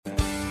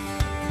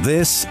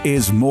This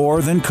is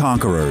More Than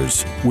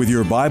Conquerors with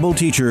your Bible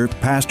teacher,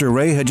 Pastor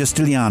Ray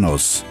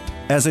Hagestilianos.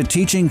 As a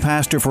teaching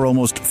pastor for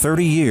almost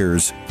 30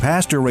 years,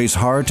 Pastor Ray's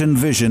heart and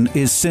vision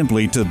is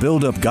simply to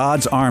build up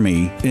God's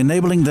army,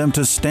 enabling them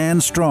to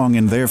stand strong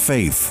in their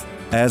faith.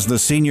 As the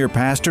senior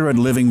pastor at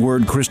Living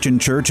Word Christian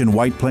Church in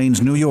White Plains,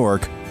 New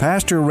York,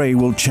 Pastor Ray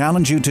will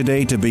challenge you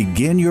today to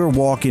begin your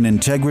walk in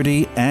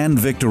integrity and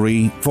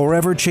victory,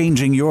 forever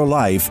changing your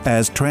life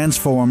as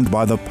transformed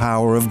by the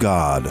power of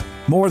God.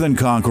 More Than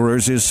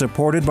Conquerors is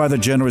supported by the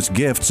generous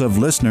gifts of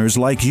listeners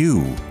like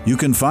you. You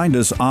can find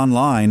us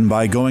online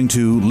by going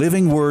to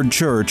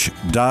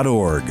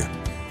livingwordchurch.org.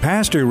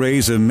 Pastor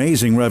Ray's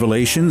amazing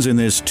revelations in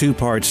this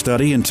two-part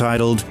study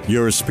entitled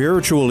Your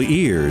Spiritual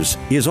Ears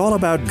is all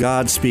about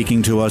God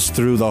speaking to us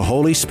through the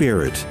Holy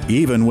Spirit,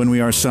 even when we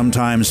are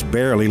sometimes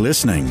barely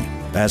listening.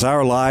 As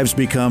our lives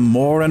become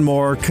more and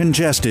more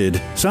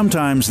congested,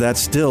 sometimes that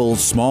still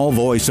small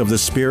voice of the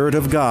Spirit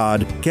of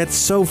God gets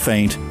so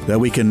faint that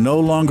we can no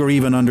longer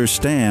even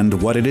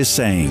understand what it is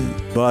saying.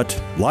 But,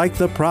 like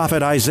the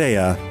prophet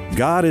Isaiah,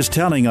 God is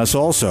telling us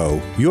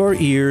also, your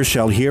ears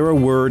shall hear a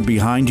word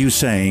behind you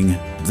saying,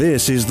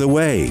 this is the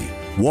way.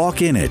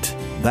 Walk in it.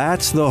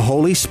 That's the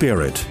Holy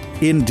Spirit.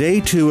 In day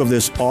 2 of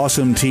this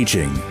awesome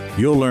teaching,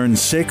 you'll learn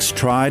 6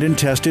 tried and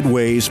tested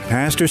ways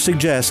Pastor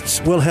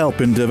suggests will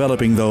help in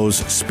developing those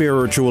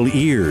spiritual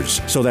ears,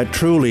 so that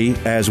truly,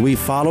 as we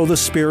follow the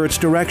Spirit's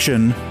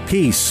direction,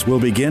 peace will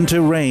begin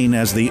to reign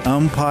as the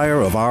umpire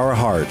of our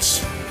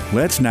hearts.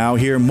 Let's now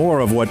hear more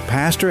of what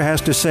Pastor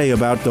has to say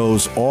about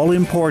those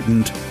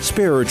all-important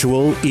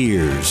spiritual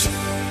ears.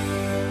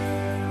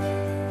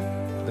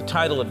 The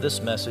title of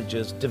this message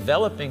is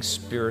Developing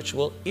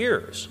Spiritual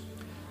Ears.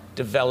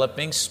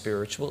 Developing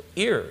Spiritual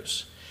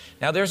Ears.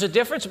 Now, there's a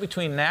difference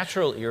between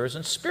natural ears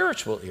and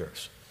spiritual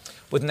ears.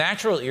 With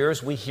natural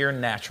ears, we hear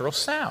natural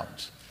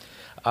sounds.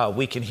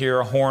 We can hear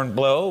a horn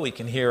blow, we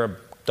can hear a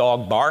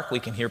dog bark,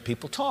 we can hear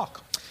people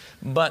talk.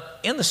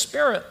 But in the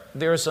Spirit,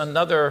 there's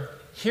another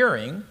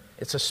hearing.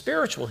 It's a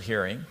spiritual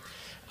hearing.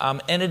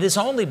 And it is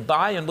only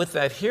by and with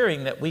that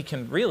hearing that we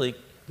can really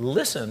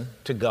listen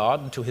to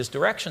God and to His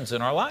directions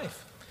in our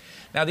life.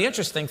 Now, the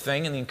interesting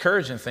thing and the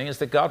encouraging thing is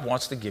that God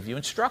wants to give you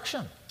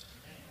instruction.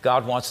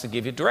 God wants to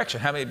give you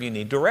direction. How many of you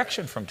need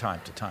direction from time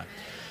to time?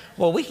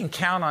 Well, we can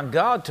count on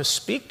God to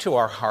speak to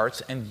our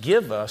hearts and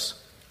give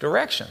us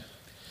direction.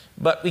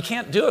 But we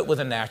can't do it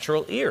with a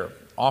natural ear.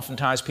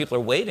 Oftentimes people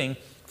are waiting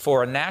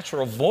for a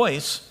natural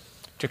voice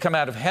to come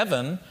out of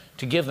heaven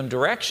to give them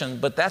direction,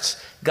 but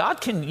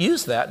God can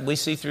use that. We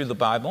see through the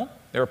Bible,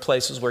 there are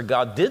places where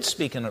God did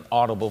speak in an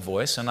audible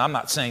voice, and I'm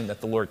not saying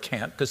that the Lord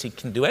can't, because He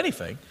can do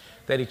anything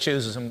that He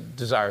chooses and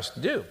desires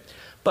to do.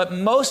 But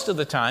most of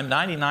the time,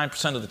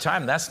 99% of the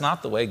time, that's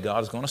not the way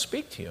God is going to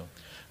speak to you.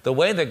 The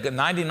way that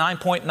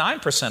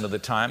 99.9% of the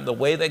time, the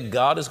way that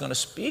God is going to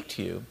speak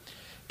to you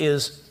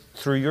is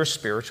through your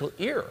spiritual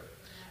ear.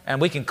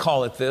 And we can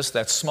call it this,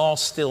 that small,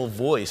 still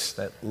voice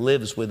that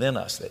lives within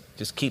us, that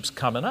just keeps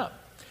coming up.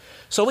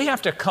 So we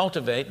have to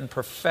cultivate and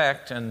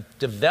perfect and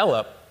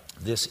develop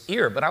this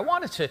ear. But I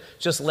wanted to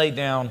just lay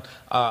down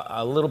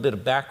a little bit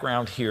of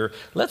background here.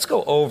 Let's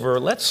go over,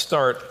 we'll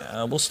start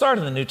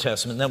in the New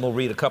Testament, then we'll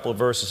read a couple of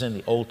verses in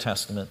the Old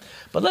Testament.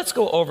 But let's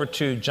go over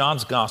to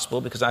John's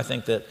Gospel, because I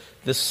think that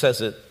this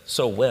says it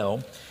so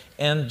well.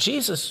 And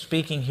Jesus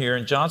speaking here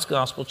in John's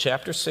Gospel,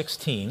 chapter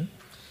 16,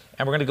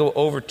 and we're going to go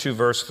over to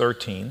verse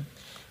 13.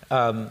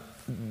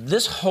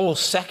 This whole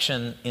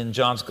section in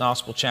John's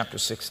Gospel, chapter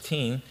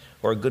 16,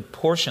 or a good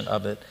portion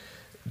of it,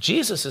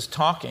 Jesus is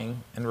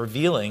talking and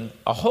revealing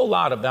a whole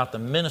lot about the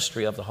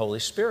ministry of the Holy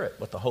Spirit,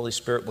 what the Holy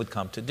Spirit would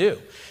come to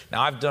do.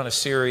 Now, I've done a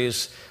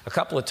series a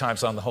couple of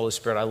times on the Holy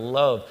Spirit. I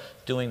love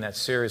doing that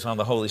series on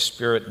the Holy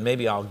Spirit.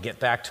 Maybe I'll get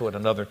back to it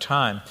another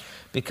time,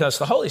 because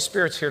the Holy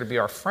Spirit's here to be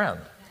our friend.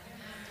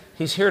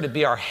 He's here to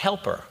be our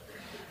helper.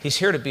 He's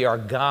here to be our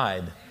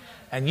guide.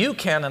 And you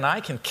can and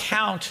I can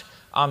count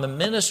on the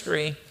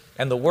ministry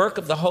and the work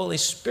of the Holy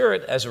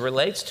Spirit as it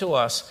relates to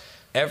us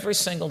every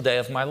single day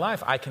of my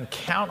life. I can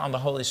count on the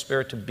Holy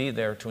Spirit to be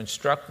there, to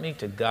instruct me,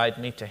 to guide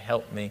me, to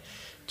help me,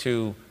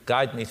 to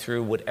guide me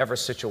through whatever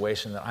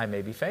situation that I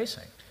may be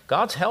facing.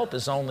 God's help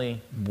is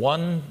only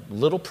one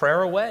little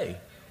prayer away,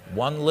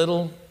 one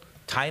little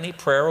tiny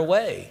prayer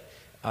away.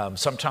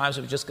 Sometimes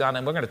we've just gone,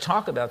 and we're going to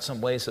talk about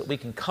some ways that we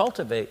can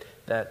cultivate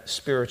that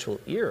spiritual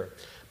ear.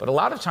 But a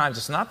lot of times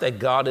it's not that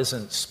God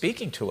isn't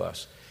speaking to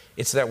us,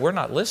 it's that we're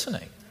not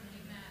listening,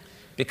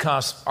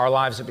 because our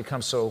lives have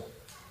become so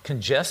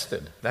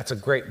congested. That's a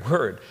great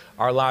word.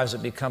 Our lives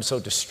have become so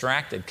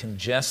distracted,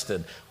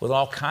 congested with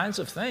all kinds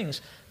of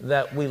things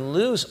that we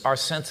lose our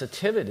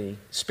sensitivity,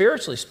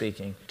 spiritually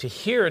speaking, to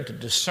hear and to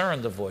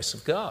discern the voice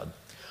of God.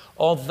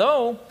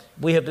 Although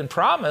we have been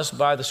promised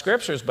by the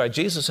Scriptures, by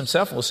Jesus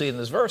Himself, we'll see in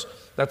this verse,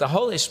 that the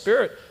Holy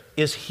Spirit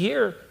is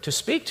here to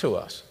speak to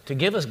us, to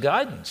give us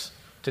guidance,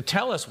 to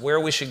tell us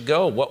where we should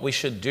go, what we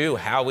should do,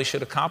 how we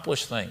should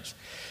accomplish things.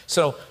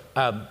 So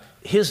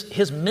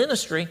His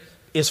ministry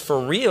is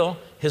for real,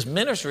 His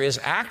ministry is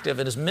active,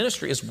 and His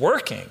ministry is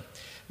working.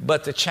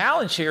 But the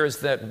challenge here is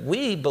that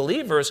we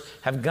believers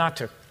have got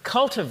to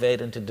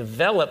cultivate and to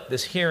develop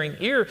this hearing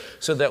ear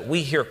so that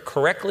we hear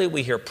correctly,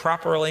 we hear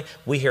properly,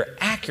 we hear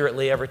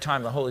accurately every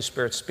time the Holy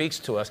Spirit speaks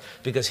to us,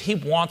 because He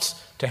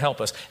wants to help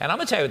us. And I'm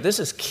going to tell you, this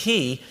is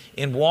key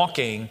in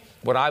walking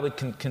what I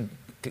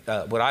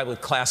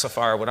would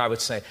classify, or what I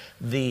would say,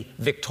 the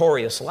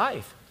victorious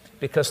life.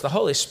 Because the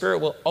Holy Spirit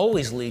will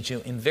always lead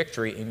you in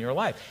victory in your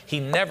life. He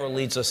never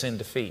leads us in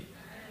defeat.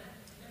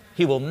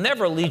 He will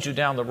never lead you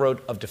down the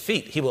road of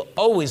defeat. He will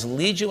always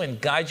lead you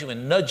and guide you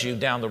and nudge you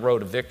down the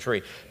road of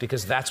victory,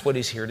 because that's what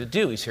He's here to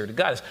do. He's here to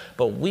guide us.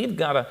 But we've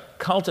got to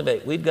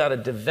cultivate, we've got to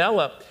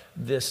develop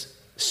this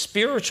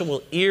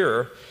spiritual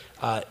ear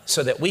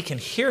so that we can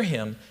hear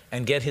Him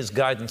and get His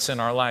guidance in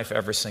our life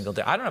every single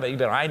day. I don't know about you,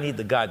 but I need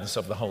the guidance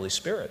of the Holy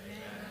Spirit.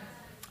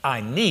 I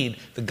need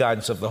the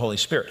guidance of the Holy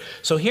Spirit.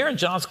 So here in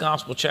John's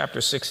Gospel, chapter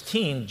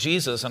 16,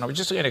 Jesus, and I'm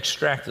just going to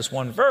extract this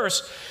one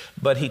verse,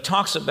 but He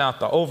talks about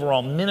the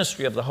overall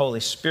ministry of the Holy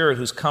Spirit,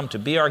 who's come to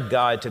be our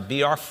guide, to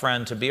be our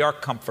friend, to be our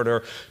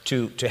comforter,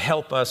 to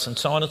help us, and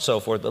so on and so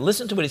forth. But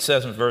listen to what He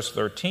says in verse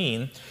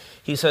 13.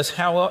 He says,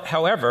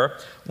 however,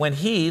 when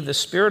He, the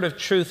Spirit of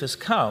truth, is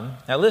come,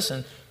 now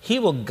listen, He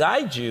will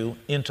guide you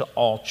into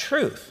all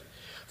truth.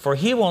 For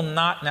He will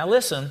not, now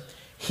listen,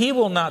 He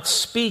will not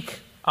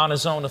speak on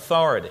His own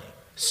authority.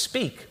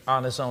 Speak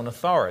on His own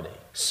authority.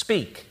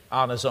 Speak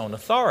on His own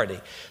authority.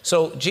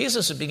 So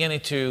Jesus is beginning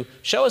to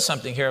show us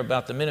something here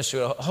about the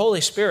ministry of the Holy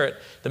Spirit.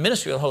 The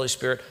ministry of the Holy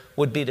Spirit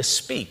would be to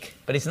speak,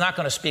 but He's not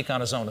going to speak on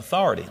His own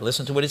authority.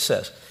 Listen to what He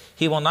says.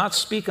 He will not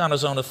speak on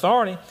His own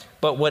authority,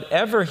 but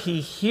whatever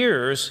He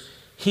hears,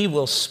 He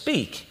will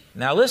speak.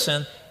 Now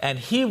listen, and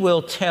He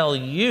will tell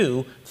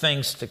you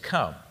things to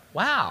come.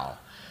 Wow.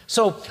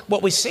 So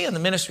what we see in the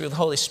ministry of the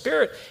Holy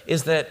Spirit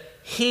is that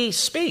He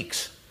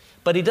speaks,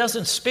 but He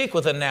doesn't speak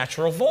with a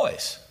natural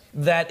voice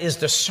that is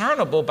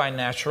discernible by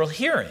natural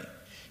hearing.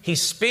 He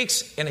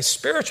speaks in a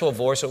spiritual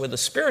voice, or with a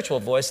spiritual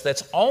voice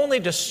that's only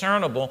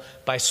discernible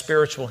by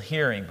spiritual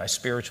hearing, by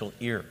spiritual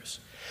ears.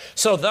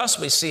 So thus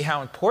we see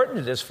how important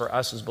it is for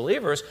us as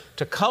believers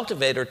to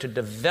cultivate or to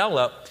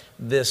develop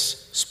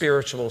this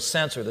spiritual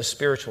sense, or the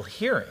spiritual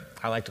hearing.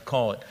 I like to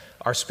call it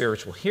our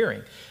spiritual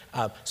hearing,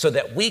 so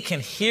that we can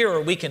hear,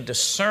 or we can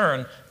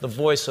discern the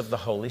voice of the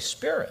Holy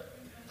Spirit.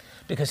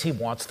 Because He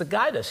wants to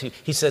guide us.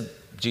 He said,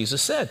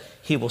 Jesus said,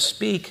 He will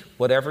speak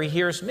whatever He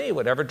hears me,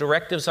 whatever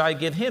directives I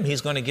give Him,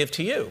 He's going to give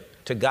to you,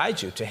 to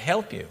guide you, to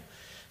help you,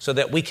 so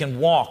that we can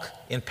walk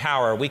in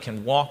power, we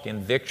can walk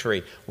in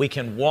victory, we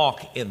can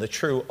walk in the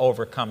true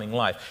overcoming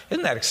life.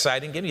 Isn't that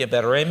exciting? Give me a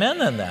better amen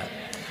than that.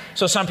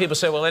 So some people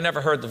say, well, I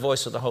never heard the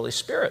voice of the Holy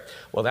Spirit.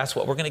 Well, that's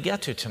what we're going to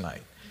get to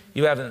tonight.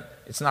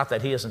 It's not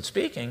that He isn't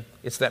speaking,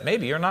 it's that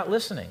maybe you're not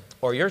listening,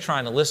 or you're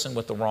trying to listen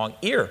with the wrong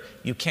ear.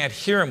 You can't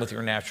hear Him with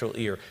your natural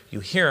ear. You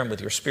hear Him with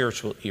your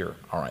spiritual ear.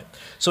 All right.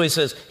 So He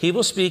says, He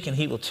will speak and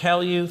He will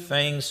tell you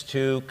things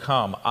to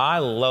come. I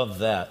love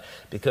that,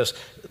 because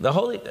the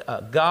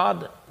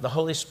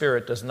Holy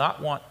Spirit does not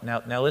want,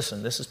 now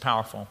listen, this is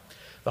powerful.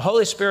 The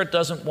Holy Spirit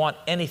doesn't want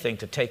anything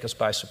to take us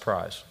by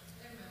surprise.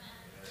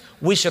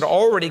 We should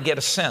already get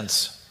a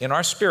sense in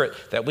our spirit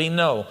that we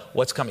know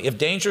what's coming. If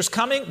danger is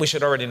coming, we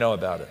should already know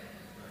about it.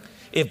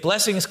 If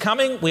blessing is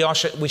coming, we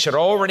should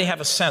already have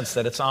a sense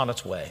that it's on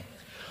its way.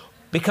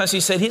 Because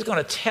He said He's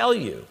going to tell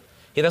you.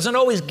 He doesn't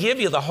always give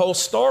you the whole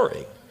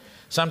story.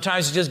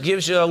 Sometimes He just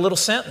gives you a little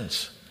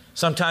sentence.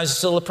 Sometimes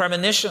it's a little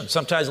premonition.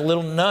 Sometimes a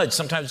little nudge.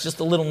 Sometimes it's just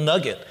a little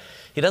nugget.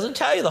 He doesn't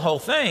tell you the whole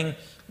thing,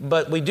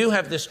 but we do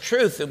have this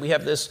truth, and we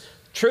have this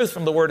truth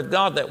from the Word of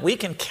God that we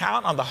can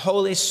count on the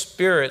Holy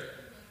Spirit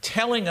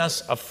telling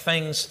us of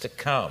things to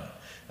come.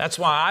 That's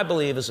why I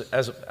believe,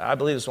 as I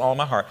believe with all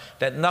my heart,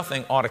 that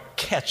nothing ought to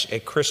catch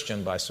a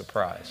Christian by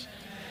surprise.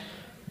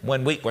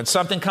 When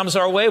something comes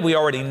our way, we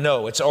already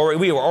know.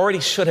 We already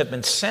should have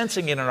been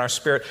sensing it in our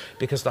spirit,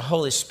 because the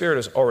Holy Spirit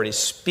is already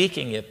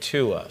speaking it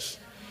to us.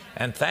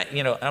 And I'm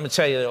going to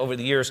tell you, over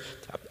the years,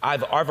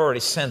 I've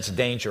already sensed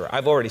danger.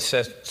 I've already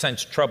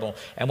sensed trouble.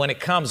 And when it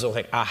comes, I'll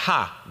think,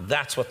 aha,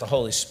 that's what the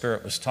Holy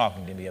Spirit was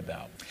talking to me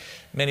about.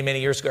 Many,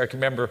 many years ago, I can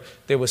remember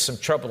there was some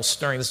trouble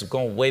stirring. This is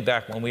going way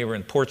back when we were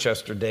in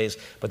Portchester days,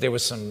 but there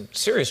was some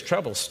serious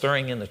trouble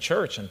stirring in the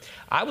church. And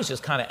I was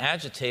just kind of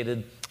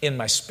agitated in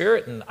my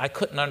spirit, and I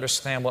couldn't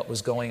understand what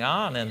was going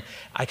on. And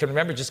I can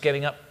remember just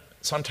getting up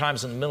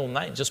sometimes in the middle of the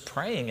night and just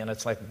praying, and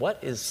it's like,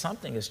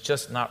 something is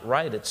just not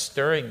right. It's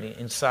stirring me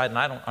inside, and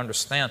I don't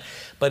understand.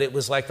 But it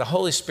was like the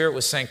Holy Spirit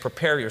was saying,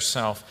 prepare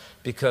yourself,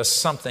 because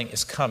something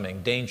is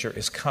coming. Danger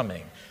is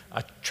coming.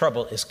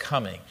 Trouble is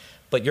coming.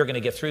 But you're going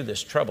to get through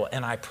this trouble.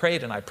 And I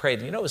prayed and I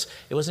prayed. And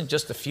it wasn't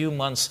just a few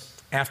months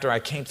after I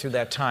came through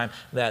that time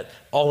that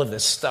all of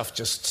this stuff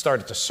just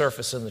started to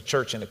surface in the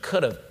church. And it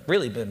could have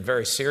really been a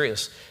very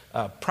serious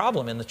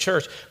problem in the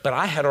church. But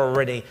I had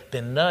already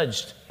been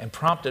nudged and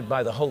prompted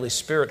by the Holy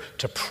Spirit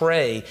to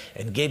pray,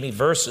 and gave me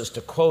verses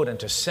to quote and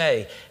to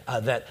say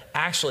that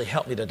actually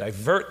helped me to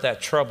divert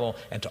that trouble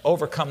and to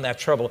overcome that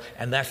trouble.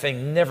 And that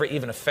thing never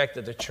even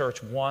affected the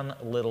church one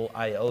little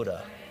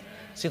iota.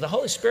 See, the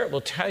Holy Spirit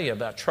will tell you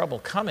about trouble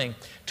coming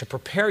to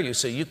prepare you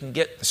so you can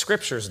get the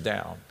scriptures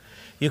down.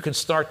 You can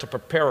start to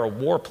prepare a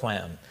war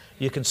plan.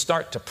 You can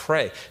start to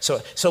pray.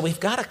 So we've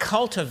got to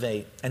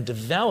cultivate and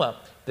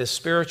develop this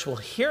spiritual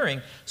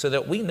hearing so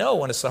that we know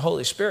when it's the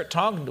Holy Spirit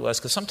talking to us,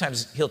 because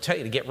sometimes He'll tell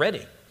you to get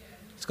ready.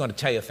 He's going to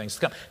tell you things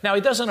to come. Now,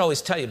 He doesn't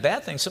always tell you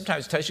bad things.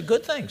 Sometimes He tells you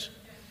good things.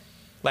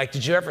 Like,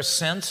 did you ever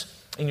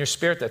sense in your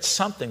spirit that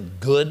something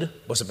good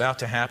was about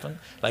to happen?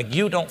 Like,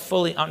 you don't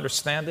fully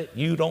understand it.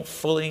 You don't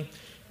fully,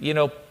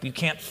 you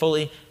can't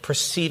fully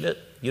perceive it.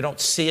 You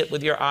don't see it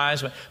with your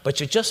eyes, but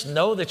you just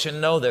know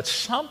that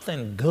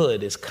something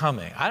good is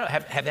coming.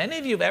 Have any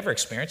of you ever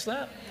experienced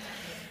that?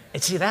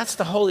 And see, that's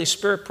the Holy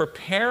Spirit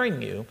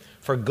preparing you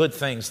for good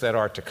things that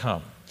are to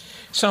come.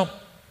 So,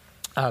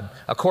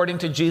 according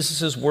to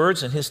Jesus'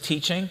 words and His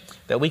teaching,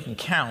 that we can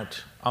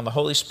count on the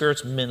Holy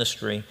Spirit's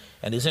ministry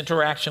and His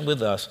interaction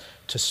with us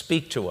to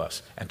speak to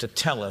us and to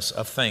tell us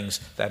of things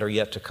that are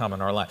yet to come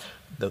in our life.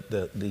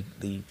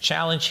 The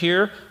challenge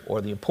here,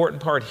 or the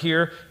important part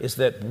here, is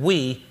that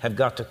we have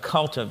got to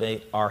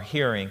cultivate our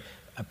hearing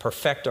and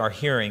perfect our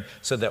hearing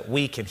so that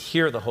we can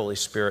hear the Holy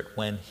Spirit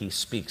when He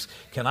speaks.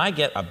 Can I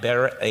get a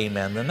better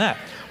amen than that?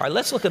 All right,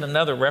 let's look at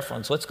another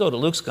reference. Let's go to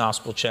Luke's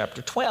Gospel,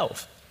 chapter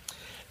 12.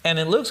 And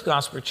in Luke's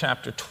Gospel,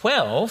 chapter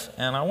 12,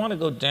 and I want to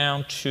go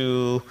down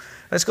to,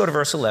 let's go to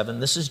verse 11.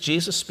 This is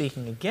Jesus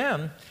speaking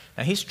again.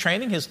 Now, He's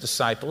training His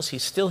disciples.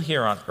 He's still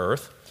here on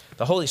earth.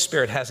 The Holy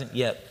Spirit hasn't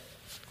yet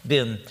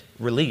been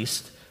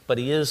released, but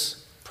He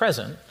is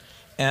present.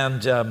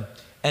 And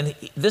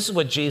this is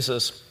what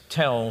Jesus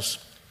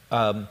tells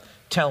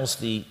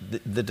the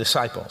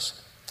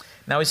disciples.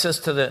 Now He says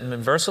to them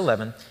in verse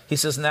 11, He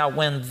says, now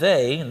when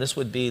they, and this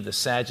would be the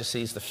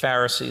Sadducees, the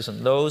Pharisees,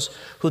 and those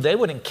who they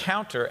would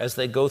encounter as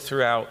they go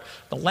throughout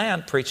the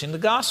land preaching the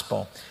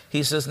gospel.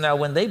 He says, now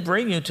when they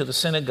bring you to the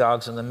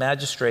synagogues and the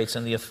magistrates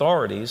and the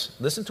authorities,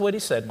 listen to what He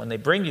said, when they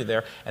bring you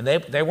there, and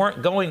they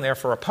weren't going there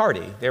for a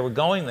party, they were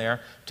going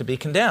there to be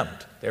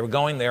condemned. They were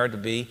going there to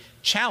be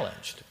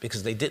challenged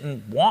because they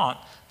didn't want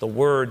the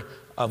word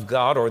of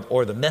God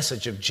or the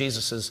message of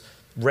Jesus'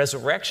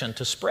 resurrection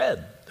to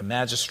spread. The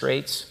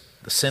magistrates,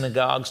 the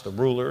synagogues, the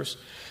rulers.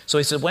 So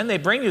He said, when they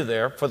bring you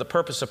there for the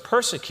purpose of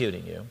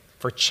persecuting you,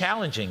 for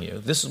challenging you,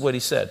 this is what He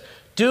said,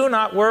 do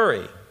not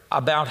worry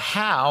about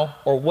how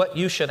or what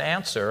you should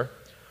answer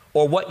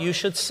or what you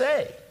should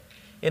say.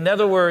 In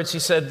other words, He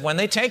said, when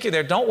they take you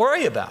there, don't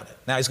worry about it.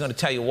 Now He's going to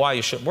tell you why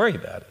you shouldn't worry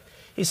about it.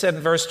 He said in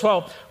verse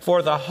 12,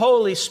 for the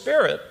Holy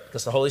Spirit,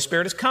 because the Holy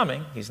Spirit is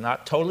coming, He's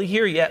not totally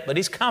here yet, but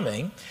He's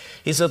coming.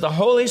 He said, the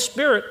Holy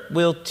Spirit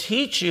will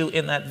teach you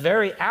in that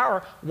very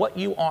hour what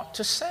you ought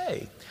to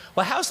say.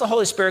 Well, how's the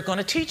Holy Spirit going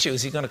to teach you?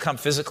 Is He going to come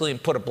physically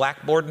and put a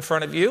blackboard in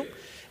front of you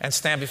and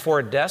stand before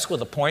a desk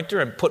with a pointer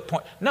and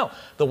No,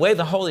 the way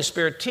the Holy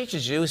Spirit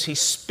teaches you is He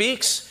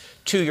speaks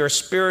to your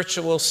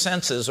spiritual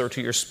senses or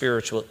to your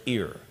spiritual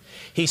ear.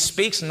 He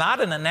speaks not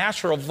in a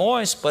natural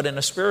voice, but in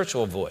a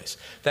spiritual voice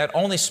that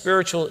only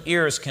spiritual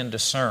ears can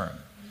discern.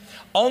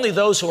 Only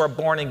those who are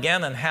born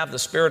again and have the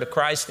Spirit of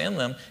Christ in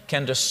them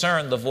can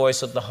discern the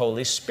voice of the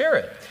Holy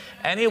Spirit.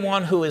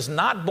 Anyone who is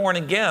not born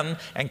again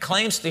and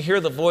claims to hear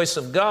the voice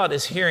of God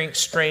is hearing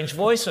strange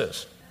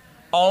voices.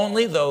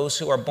 Only those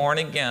who are born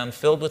again,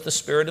 filled with the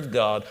Spirit of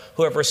God,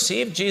 who have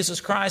received Jesus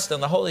Christ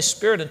and the Holy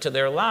Spirit into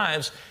their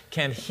lives,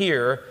 can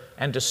hear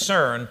and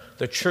discern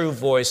the true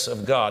voice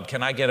of God.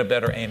 Can I get a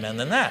better amen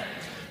than that?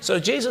 So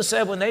Jesus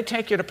said, when they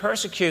take you to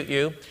persecute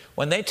you,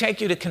 when they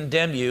take you to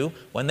condemn you,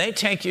 when they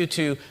take you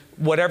to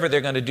whatever they're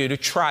going to do to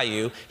try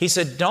you, He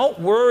said, don't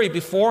worry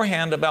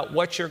beforehand about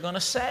what you're going to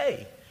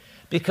say.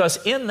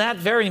 Because in that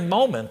very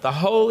moment, the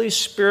Holy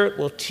Spirit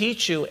will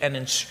teach you and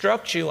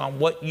instruct you on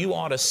what you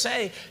ought to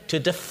say to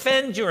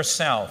defend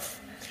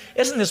yourself.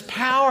 Isn't this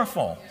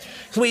powerful?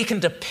 So we can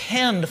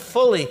depend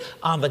fully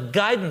on the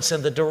guidance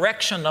and the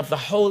direction of the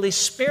Holy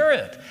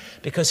Spirit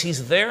because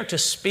He's there to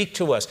speak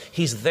to us.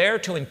 He's there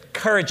to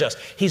encourage us.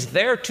 He's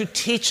there to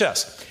teach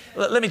us.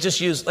 Let me just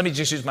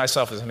use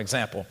myself as an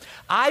example.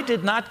 I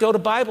did not go to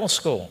Bible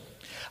school.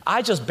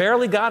 I just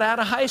barely got out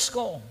of high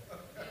school.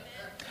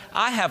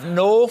 I have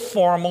no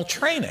formal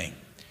training.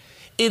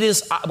 It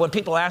is, when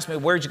people ask me,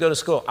 where'd you go to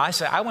school? I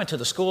say, I went to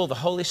the school of the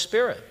Holy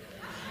Spirit.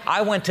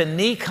 I went to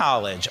knee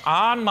college,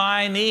 on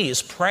my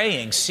knees,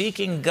 praying,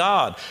 seeking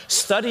God,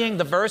 studying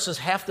the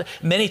verses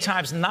many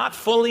times not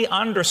fully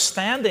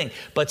understanding,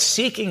 but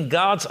seeking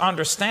God's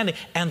understanding.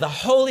 And the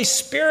Holy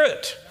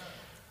Spirit,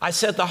 I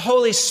said, the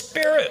Holy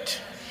Spirit,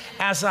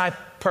 as I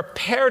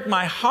prepared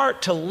my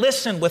heart to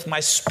listen with my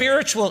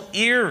spiritual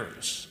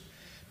ears,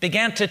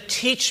 began to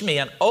teach me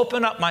and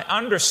open up my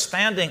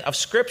understanding of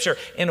Scripture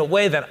in a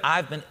way that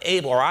I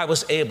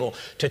was able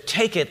to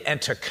take it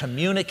and to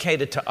communicate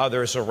it to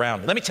others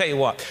around me. Let me tell you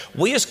what,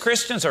 we as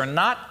Christians are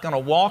not going to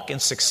walk in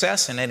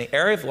success in any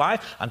area of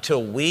life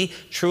until we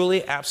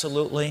truly,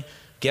 absolutely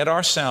get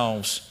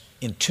ourselves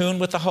in tune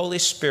with the Holy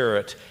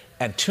Spirit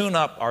and tune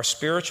up our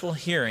spiritual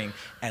hearing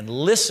and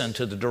listen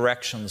to the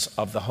directions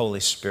of the Holy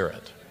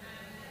Spirit.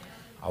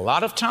 A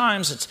lot of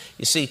times,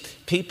 you see,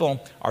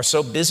 people are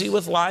so busy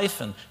with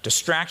life and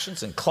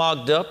distractions and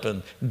clogged up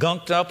and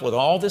gunked up with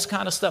all this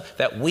kind of stuff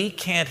that we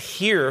can't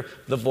hear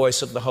the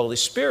voice of the Holy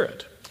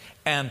Spirit.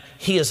 And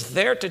He is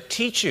there to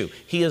teach you.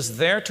 He is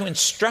there to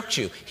instruct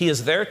you. He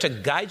is there to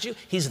guide you.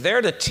 He's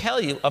there to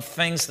tell you of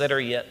things that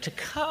are yet to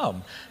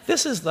come.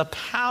 This is the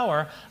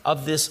power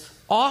of this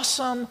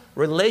awesome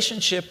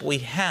relationship we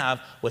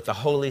have with the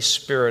Holy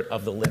Spirit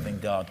of the living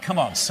God. Come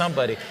on,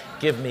 somebody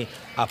give me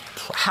a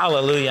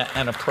hallelujah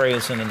and a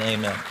praise and an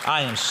amen.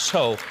 I am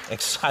so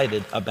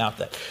excited about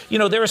that. You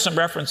know, there are some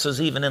references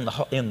even in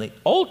the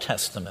Old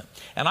Testament.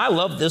 And I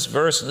love this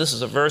verse. This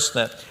is a verse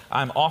that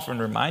I'm often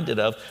reminded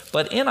of.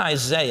 But in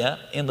Isaiah,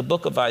 in the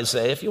book of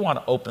Isaiah, if you want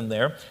to open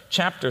there,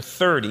 chapter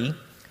 30,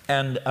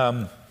 and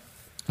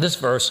this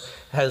verse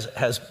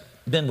has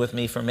been with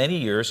me for many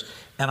years,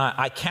 and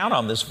I count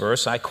on this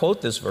verse, I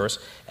quote this verse,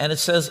 and it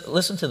says,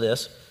 listen to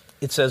this,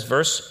 it says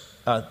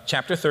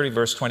chapter 30,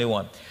 verse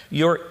 21,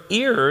 your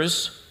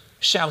ears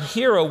shall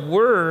hear a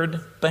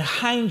word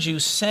behind you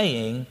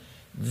saying,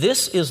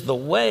 this is the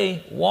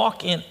way,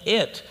 walk in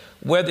it,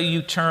 whether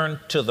you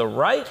turn to the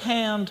right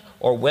hand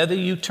or whether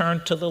you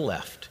turn to the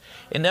left.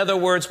 In other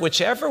words,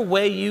 whichever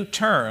way you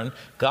turn,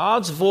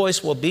 God's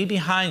voice will be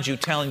behind you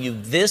telling you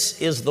this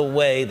is the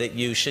way that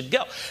you should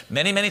go.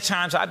 Many, many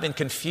times I've been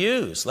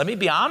confused. Let me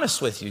be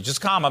honest with you. Just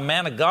because I'm a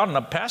man of God and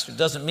a pastor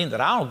doesn't mean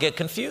that I don't get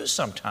confused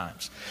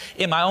sometimes.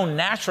 In my own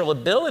natural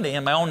ability,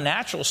 in my own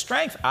natural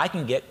strength, I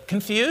can get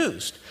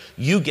confused.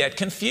 You get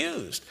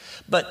confused.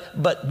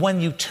 But when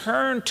you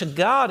turn to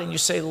God and you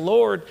say,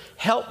 Lord,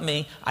 help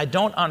me, I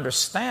don't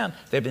understand.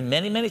 There have been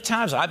many, many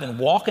times I've been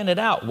walking it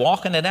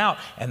out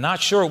and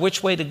not sure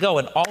which way to go.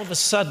 And all of a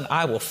sudden,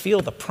 I will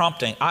feel the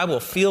prompting. I will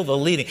feel the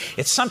leading.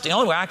 It's something, the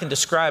only way I can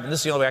describe, and this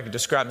is the only way I can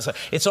describe it,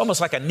 it's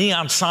almost like a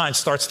neon sign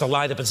starts to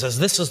light up and says,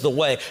 this is the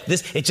way.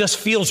 It just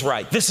feels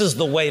right. This is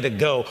the way to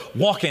go.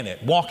 Walk in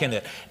it. Walk in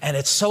it. And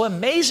it's so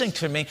amazing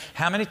to me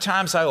how many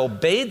times I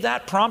obeyed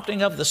that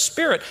prompting of the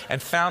Spirit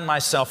and found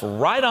myself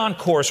right on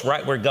course,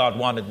 right where God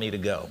wanted me to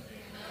go.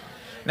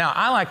 Now,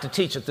 I like to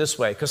teach it this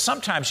way because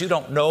sometimes you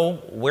don't know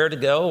where to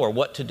go or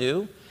what to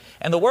do.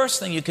 And the worst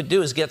thing you could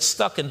do is get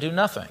stuck and do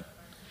nothing.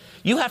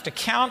 You have to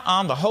count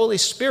on the Holy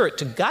Spirit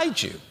to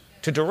guide you,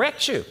 to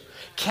direct you.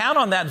 Count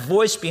on that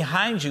voice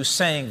behind you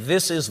saying,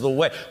 this is the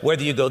way.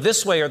 Whether you go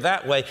this way or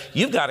that way,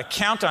 you've got to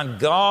count on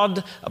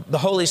God, the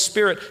Holy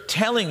Spirit,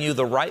 telling you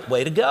the right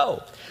way to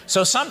go.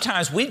 So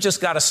sometimes we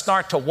just got to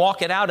start to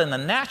walk it out in the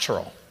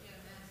natural.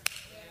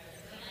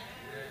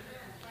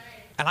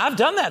 And I've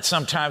done that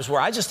sometimes where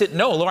I just didn't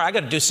know, Lord, I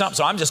got to do something,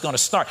 so I'm just going to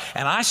start.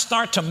 And I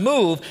start to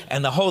move,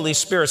 and the Holy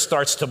Spirit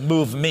starts to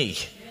move me.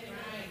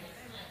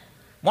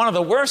 One of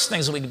the worst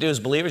things that we can do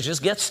as believers is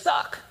just get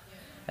stuck.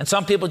 And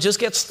some people just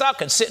get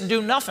stuck and sit and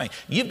do nothing.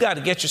 You've got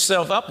to get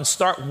yourself up and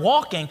start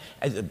walking.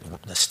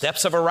 The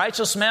steps of a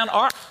righteous man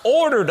are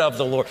ordered of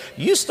the Lord.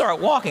 You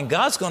start walking,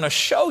 God's going to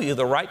show you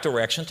the right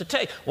direction to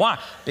take. Why?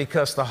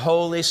 Because the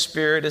Holy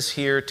Spirit is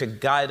here to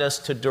guide us,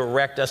 to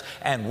direct us,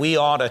 and we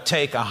ought to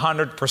take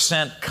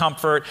 100%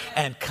 comfort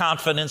and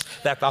confidence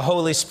that the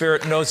Holy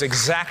Spirit knows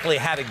exactly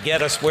how to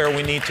get us where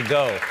we need to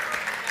go.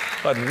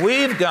 But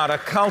we've got to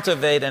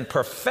cultivate and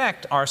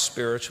perfect our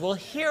spiritual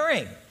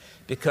hearing,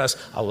 because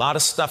a lot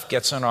of stuff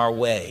gets in our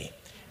way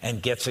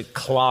and gets it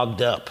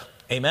clogged up.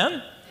 Amen?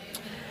 Amen.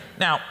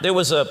 Now, there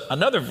was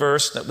another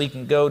verse that we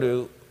can go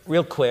to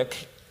real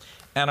quick,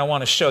 and I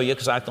want to show you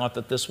because I thought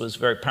that this was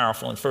very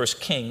powerful in 1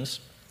 Kings,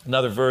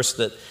 another verse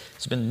that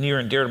has been near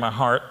and dear to my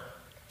heart.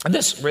 And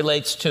this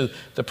relates to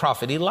the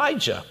prophet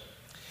Elijah.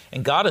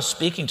 And God is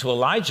speaking to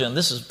Elijah, and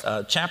this is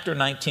chapter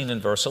 19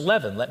 and verse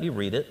 11. Let me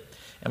read it.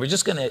 And we're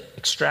just going to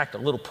extract a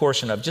little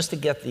portion of it just to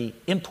get the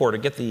import or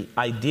get the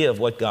idea of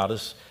what God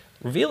is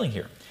revealing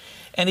here.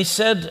 And he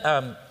said,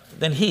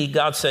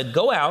 God said,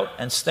 go out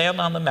and stand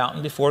on the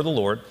mountain before the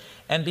Lord.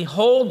 And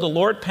behold, the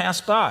Lord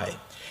passed by,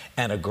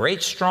 and a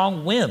great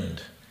strong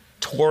wind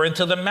tore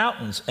into the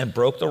mountains and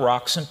broke the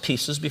rocks in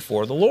pieces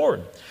before the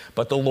Lord.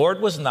 But the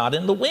Lord was not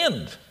in the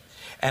wind.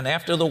 And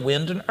after the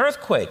wind, an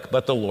earthquake,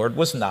 but the Lord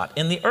was not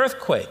in the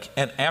earthquake.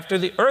 And after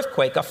the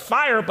earthquake, a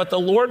fire, but the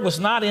Lord was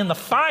not in the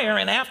fire.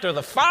 And after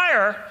the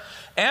fire,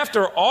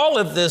 after all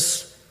of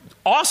this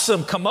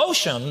awesome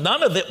commotion,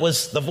 none of it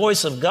was the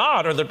voice of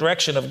God or the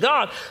direction of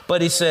God,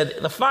 but he said,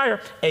 the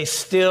fire, a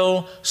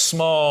still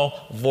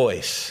small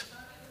voice.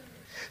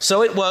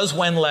 So it was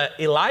when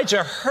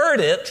Elijah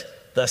heard it,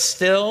 the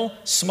still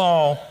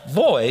small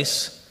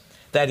voice,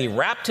 that he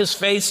wrapped his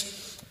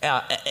face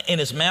in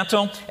his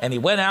mantle, and he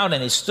went out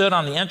and he stood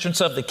on the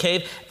entrance of the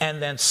cave, and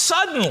then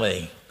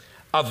suddenly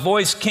a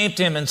voice came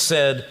to him and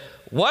said,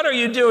 what are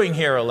you doing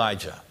here,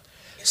 Elijah?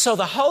 So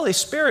the Holy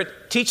Spirit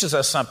teaches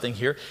us something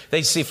here.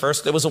 They see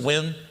first there was a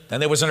wind,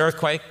 then there was an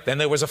earthquake, then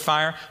there was a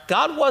fire.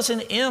 God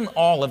wasn't in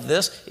all of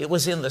this. It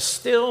was in the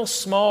still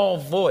small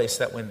voice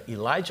that when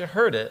Elijah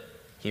heard it,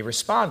 he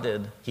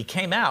responded, he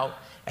came out,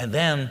 and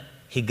then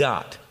he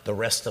got the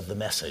rest of the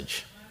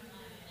message.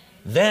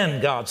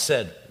 Then God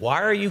said,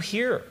 why are you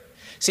here?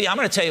 See, I'm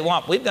going to tell you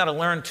what, we've got to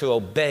learn to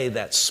obey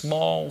that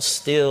small,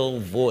 still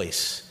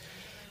voice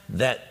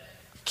that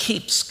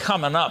keeps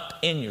coming up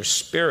in your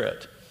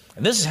spirit.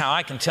 And this is how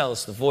I can tell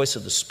it's the voice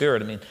of the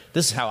Spirit. I mean,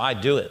 this is how I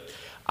do it.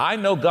 I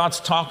know God's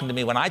talking to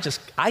me when I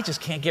just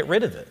can't get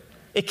rid of it.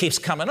 It keeps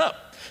coming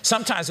up.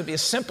 Sometimes it'd be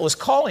as simple as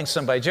calling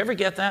somebody. Did you ever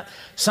get that?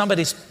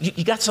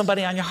 You got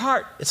somebody on your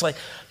heart. It's like,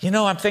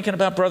 I'm thinking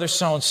about brother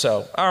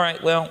so-and-so. All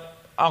right, well,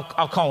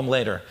 I'll call him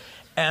later.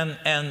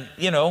 And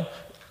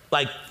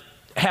like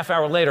half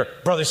hour later,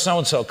 brother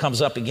so-and-so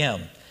comes up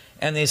again.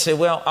 And they say,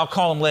 well, I'll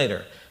call him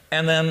later.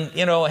 And then,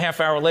 a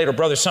half hour later,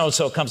 brother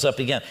so-and-so comes up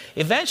again.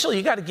 Eventually,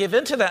 you got to give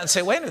into that and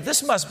say, wait a minute,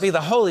 this must be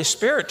the Holy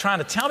Spirit trying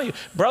to tell me,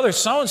 brother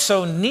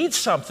so-and-so needs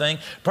something.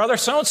 Brother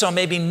so-and-so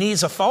maybe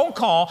needs a phone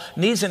call,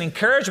 needs an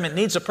encouragement,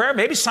 needs a prayer.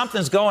 Maybe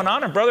something's going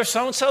on in brother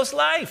so-and-so's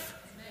life.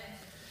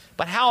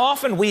 But how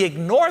often we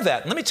ignore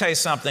that. Let me tell you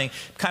something,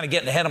 I'm kind of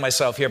getting ahead of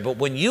myself here, but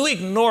when you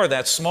ignore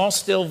that small,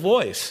 still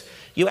voice,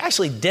 you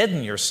actually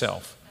deaden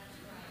yourself.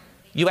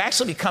 You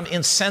actually become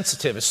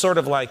insensitive. It's sort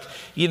of like,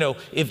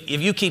 if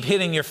you keep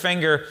hitting your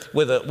finger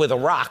with a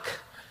rock,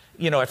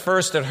 at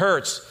first it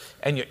hurts,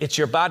 and it's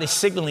your body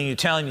signaling you,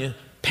 telling you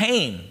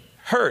pain,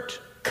 hurt,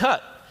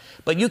 cut.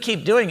 But you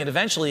keep doing it,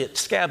 eventually it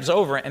scabs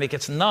over and it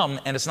gets numb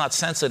and it's not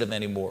sensitive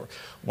anymore.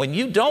 When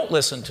you don't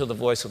listen to the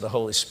voice of the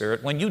Holy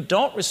Spirit, when you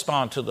don't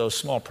respond to those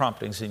small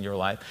promptings in your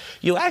life,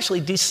 you actually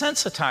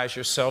desensitize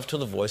yourself to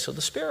the voice of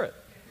the Spirit.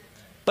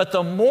 But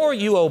the more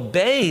you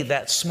obey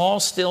that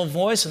small, still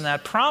voice and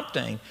that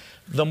prompting,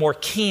 the more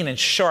keen and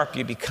sharp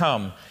you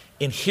become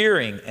in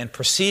hearing and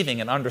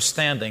perceiving and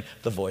understanding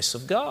the voice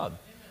of God.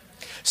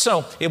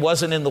 So it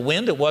wasn't in the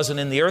wind, it wasn't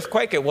in the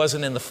earthquake, it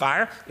wasn't in the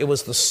fire. It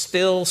was the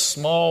still,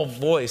 small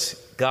voice,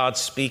 God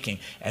speaking.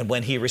 And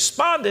when he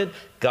responded,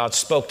 God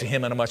spoke to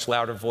him in a much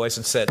louder voice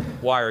and said,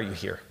 why are you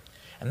here?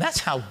 And that's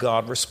how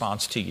God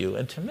responds to you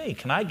and to me.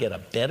 Can I get a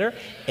better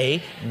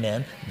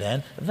amen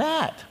than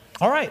that?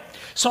 All right,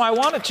 so I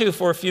wanted to,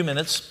 for a few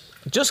minutes,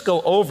 just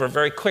go over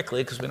very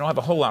quickly, because we don't have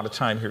a whole lot of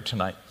time here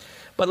tonight.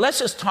 But let's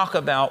just talk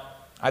about,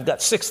 I've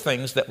got 6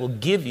 things that will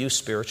give you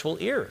spiritual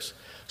ears.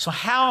 So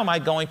how am I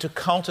going to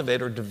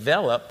cultivate or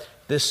develop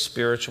this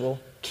spiritual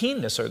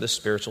keenness or this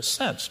spiritual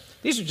sense?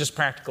 These are just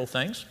practical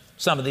things.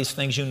 Some of these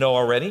things you know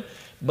already,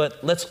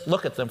 but let's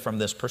look at them from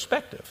this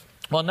perspective.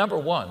 Well, the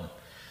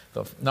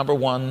number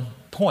one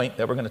point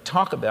that we're going to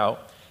talk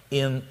about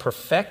in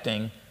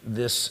perfecting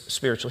this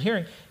spiritual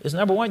hearing is,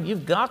 number one,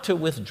 you've got to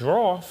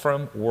withdraw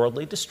from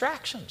worldly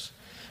distractions.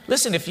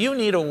 Listen, if you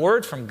need a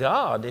word from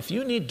God, if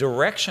you need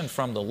direction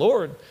from the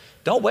Lord,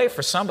 don't wait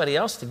for somebody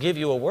else to give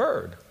you a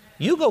word.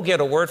 You go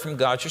get a word from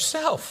God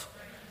yourself.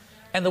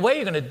 And the way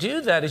you're going to do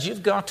that is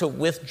you've got to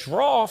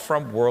withdraw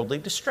from worldly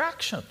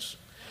distractions.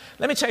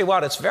 Let me tell you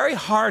what, it's very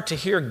hard to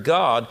hear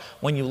God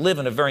when you live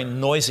in a very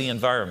noisy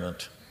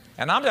environment.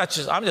 And I'm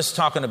just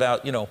talking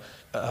about,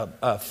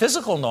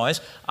 physical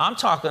noise. I'm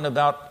talking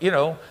about,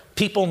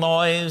 people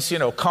noise,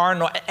 car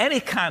noise.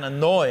 Any kind of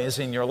noise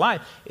in your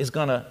life is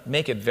going to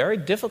make it very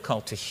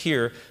difficult to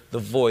hear the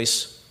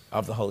voice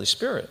of the Holy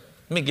Spirit.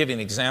 Let me give you an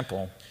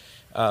example.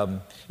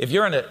 If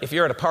you're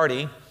at a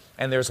party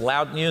and there's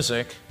loud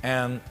music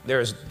and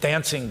there's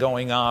dancing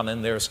going on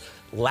and there's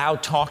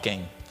loud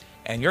talking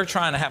and you're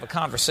trying to have a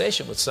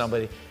conversation with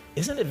somebody,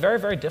 isn't it very,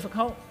 very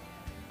difficult?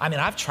 I mean,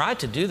 I've tried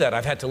to do that.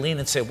 I've had to lean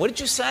and say, what did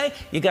you say?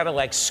 You got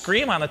to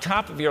scream on the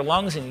top of your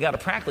lungs, and you got to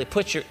practically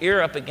put your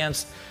ear up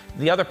against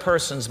the other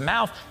person's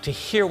mouth to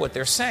hear what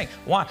they're saying.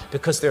 Why?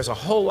 Because there's a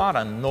whole lot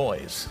of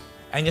noise.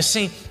 And you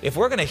see, if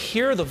we're going to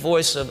hear the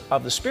voice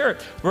of the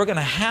Spirit, we're going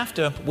to have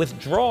to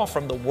withdraw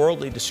from the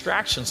worldly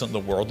distractions and the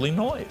worldly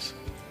noise.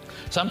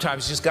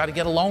 Sometimes you just got to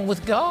get alone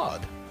with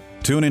God.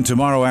 Tune in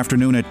tomorrow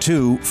afternoon at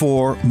 2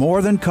 for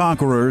More Than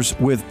Conquerors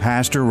with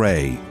Pastor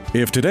Ray.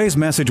 If today's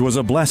message was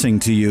a blessing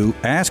to you,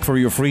 ask for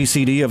your free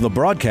CD of the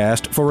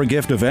broadcast for a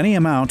gift of any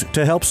amount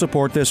to help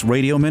support this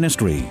radio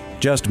ministry.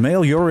 Just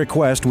mail your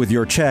request with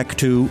your check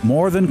to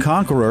More Than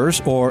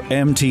Conquerors, or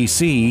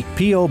MTC,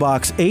 P.O.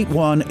 Box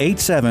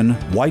 8187,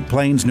 White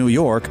Plains, New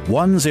York,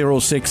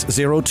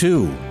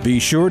 10602. Be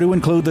sure to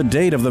include the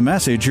date of the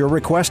message you're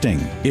requesting.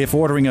 If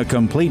ordering a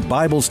complete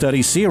Bible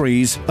study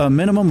series, a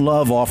minimum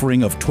love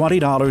offering of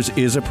 $20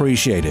 is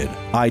appreciated.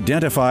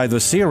 Identify the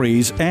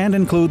series and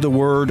include the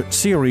word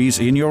series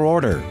in your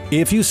order.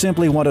 If you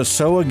simply want to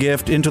sow a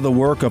gift into the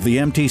work of the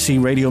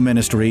MTC Radio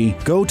Ministry,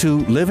 go to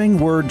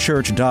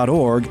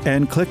livingwordchurch.org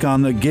and click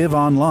on the Give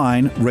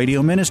Online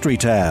Radio Ministry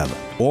tab.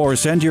 Or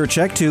send your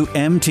check to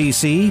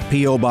MTC,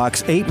 P.O.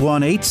 Box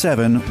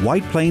 8187,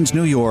 White Plains,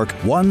 New York,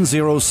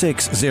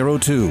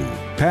 10602.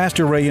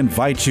 Pastor Ray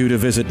invites you to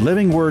visit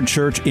Living Word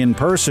Church in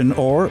person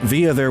or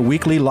via their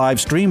weekly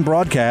live stream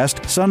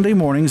broadcast Sunday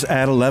mornings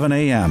at 11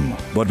 a.m.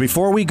 But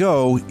before we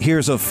go,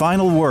 here's a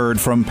final word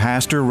from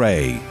Pastor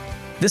Ray.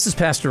 This is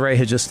Pastor Ray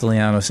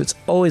Hagistelianos. It's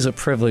always a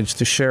privilege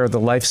to share the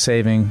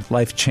life-saving,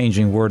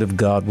 life-changing Word of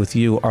God with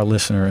you, our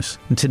listeners.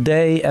 And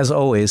today, as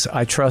always,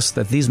 I trust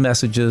that these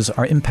messages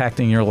are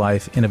impacting your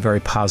life in a very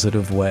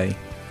positive way.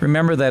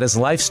 Remember that as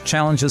life's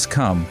challenges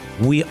come,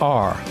 we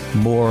are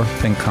more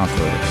than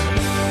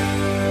conquerors.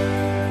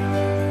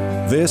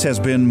 This has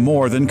been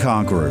More Than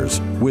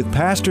Conquerors with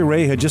Pastor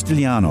Ray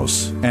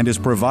Hagestilianos and is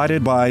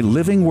provided by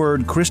Living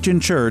Word Christian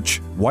Church,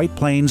 White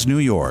Plains, New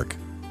York.